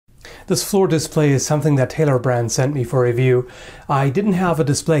This floor display is something that Taylor Brand sent me for review. I didn't have a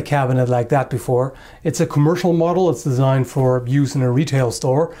display cabinet like that before. It's a commercial model. It's designed for use in a retail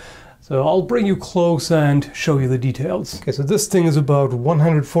store. So I'll bring you close and show you the details. Okay, so this thing is about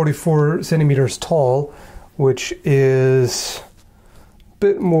 144 centimeters tall, which is a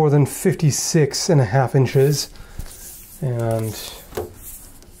bit more than 56.5 inches. And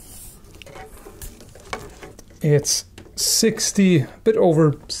it's a bit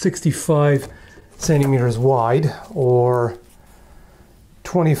over 65 centimeters wide, or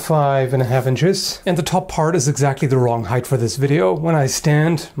 25.5 inches. And the top part is exactly the wrong height for this video. When I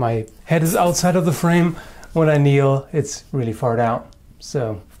stand, my head is outside of the frame. When I kneel, it's really far down.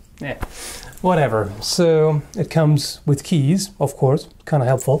 So, yeah, whatever. So it comes with keys, of course, kind of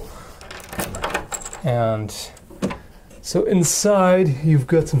helpful. And so inside, you've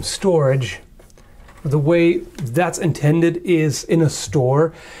got some storage. The way that's intended is in a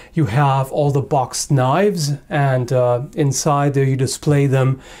store, you have all the boxed knives, and inside there you display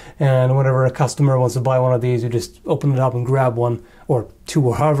them, and whenever a customer wants to buy one of these, you just open it up and grab one, or two,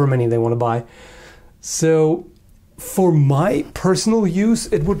 or however many they want to buy. So for my personal use,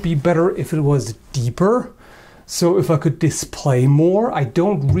 it would be better if it was deeper. So if I could display more, I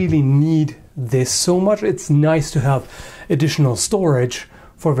don't really need this so much. It's nice to have additional storage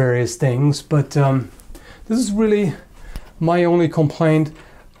for various things, but this is really my only complaint,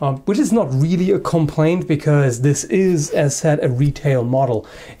 which is not really a complaint because this is, as said, a retail model,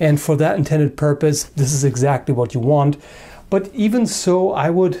 and for that intended purpose this is exactly what you want. But even so, I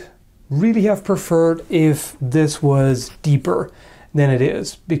would really have preferred if this was deeper than it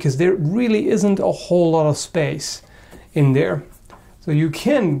is, because there really isn't a whole lot of space in there. So you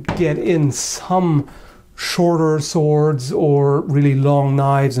can get in some shorter swords or really long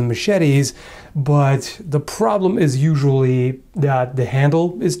knives and machetes, but the problem is usually that the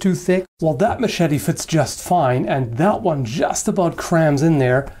handle is too thick. While that machete fits just fine and that one just about crams in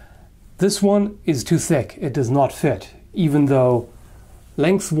there, this one is too thick. It does not fit, even though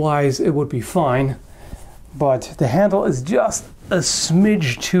lengthwise it would be fine, but the handle is just a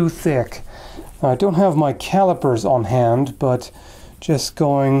smidge too thick. I don't have my calipers on hand, but just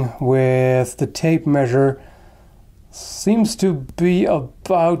going with the tape measure, seems to be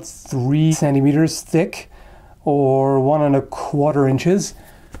about 3 centimeters thick, or 1¼ inches.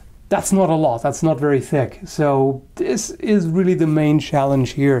 That's not a lot, that's not very thick. So this is really the main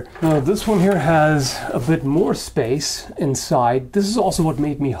challenge here. Now this one here has a bit more space inside. This is also what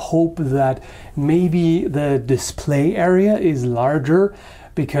made me hope that maybe the display area is larger,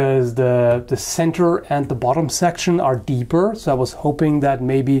 because the center and the bottom section are deeper. So I was hoping that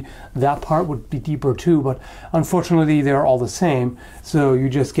maybe that part would be deeper too, but unfortunately they're all the same. So you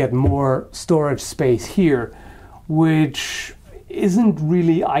just get more storage space here, which isn't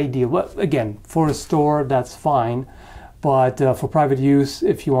really ideal. Well, again, for a store that's fine, but for private use,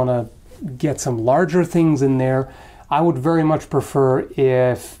 if you want to get some larger things in there, I would very much prefer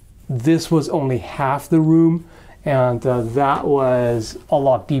if this was only half the room and that was a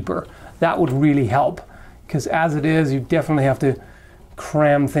lot deeper. That would really help, because as it is, you definitely have to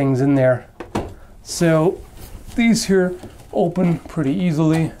cram things in there. So these here open pretty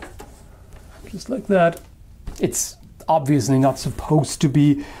easily, just like that. It's obviously not supposed to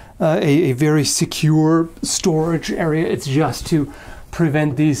be a very secure storage area. It's just to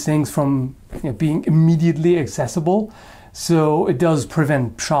prevent these things from being immediately accessible. So it does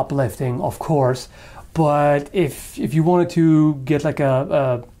prevent shoplifting, of course. But if you wanted to get like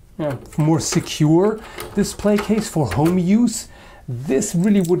a more secure display case for home use, this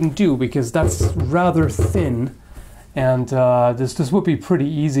really wouldn't do, because that's rather thin, and this would be pretty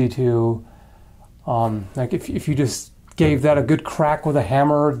easy to like if you just gave that a good crack with a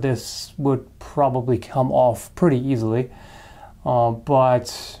hammer, this would probably come off pretty easily.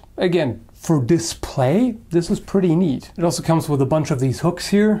 But again, for display, this is pretty neat. It also comes with a bunch of these hooks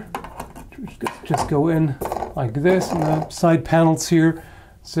here. Just go in like this, and the side panels here.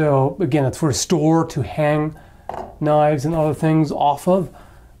 So again, it's for a store to hang knives and other things off of.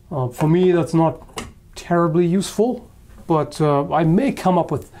 For me, that's not terribly useful, but I may come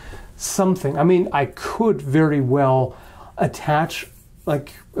up with something. I mean, I could very well attach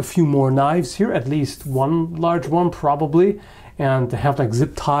like a few more knives here, at least one large one probably, and have like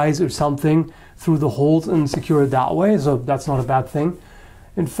zip ties or something through the holes and secure it that way. So that's not a bad thing.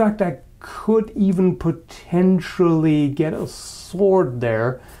 In fact, I could even potentially get a sword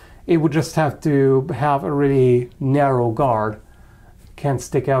there. It would just have to have a really narrow guard. Can't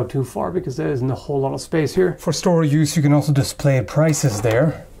stick out too far because there isn't a whole lot of space here. For store use, you can also display prices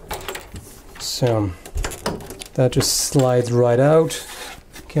there. So that just slides right out.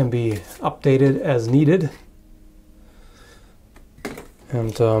 can be updated as needed.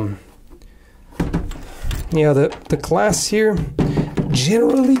 And yeah, the glass here,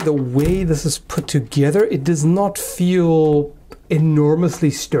 generally the way this is put together, it does not feel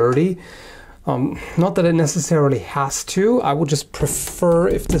enormously sturdy. Not that it necessarily has to. I would just prefer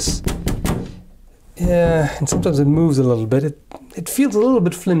if this, yeah, and sometimes it moves a little bit. It feels a little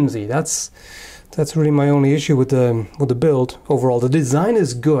bit flimsy. That's really my only issue with the build overall. The design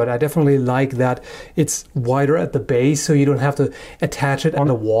is good. I definitely like that it's wider at the base, so you don't have to attach it on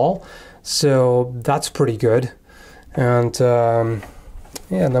the wall. So that's pretty good. And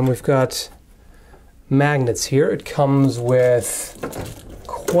yeah, and then we've got magnets here. It comes with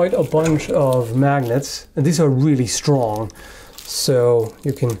quite a bunch of magnets, and these are really strong. So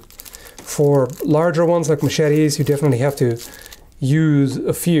you can, for larger ones like machetes, you definitely have to use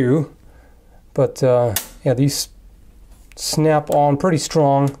a few. But yeah, these snap on pretty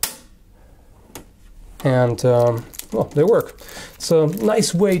strong, and well, they work. It's a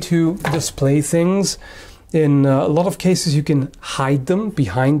nice way to display things. In a lot of cases, you can hide them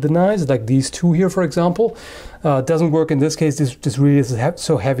behind the knives, like these two here, for example. It doesn't work in this case. This really is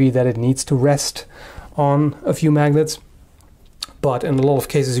so heavy that it needs to rest on a few magnets. But in a lot of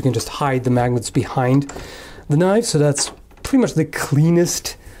cases, you can just hide the magnets behind the knife. So that's pretty much the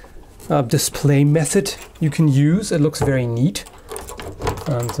cleanest display method you can use. It looks very neat.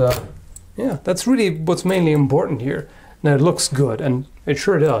 And yeah, that's really what's mainly important here. Now it looks good, and it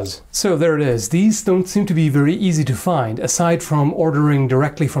sure does. So there it is. These don't seem to be very easy to find. Aside from ordering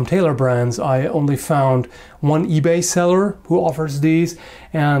directly from Taylor Brands, I only found one eBay seller who offers these,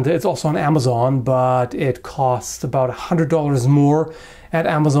 and it's also on Amazon, but it costs about $100 more at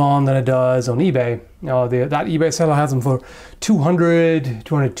Amazon than it does on eBay. That eBay seller has them for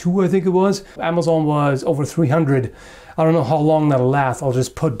 202, I think it was. Amazon was over 300. I don't know how long that'll last. I'll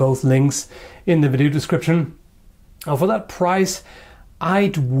just put both links in the video description. For that price,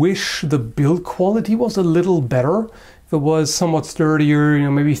 I'd wish the build quality was a little better. If it was somewhat sturdier,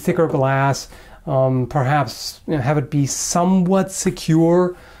 maybe thicker glass, perhaps have it be somewhat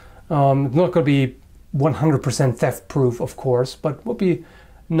secure. It's not going to be 100% theft proof, of course, but it would be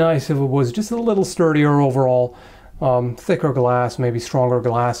nice if it was just a little sturdier overall. Thicker glass, maybe stronger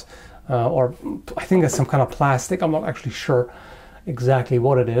glass, or I think that's some kind of plastic. I'm not actually sure exactly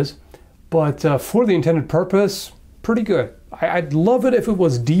what it is, but for the intended purpose, pretty good. I'd love it if it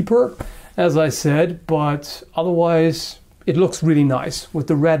was deeper, as I said, but otherwise it looks really nice with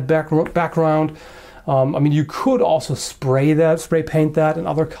the red background. I mean, you could also spray paint that in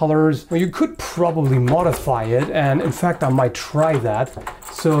other colors. Well, you could probably modify it, and in fact I might try that.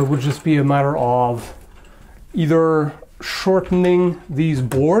 So it would just be a matter of either shortening these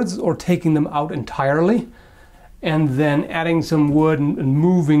boards or taking them out entirely, and then adding some wood and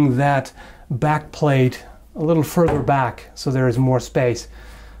moving that back plate a little further back so there is more space.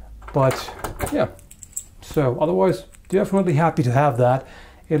 But yeah, so otherwise definitely happy to have that.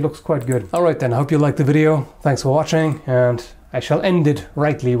 It looks quite good. All right then, I hope you liked the video. Thanks for watching, and I shall end it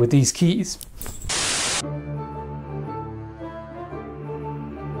rightly with these keys.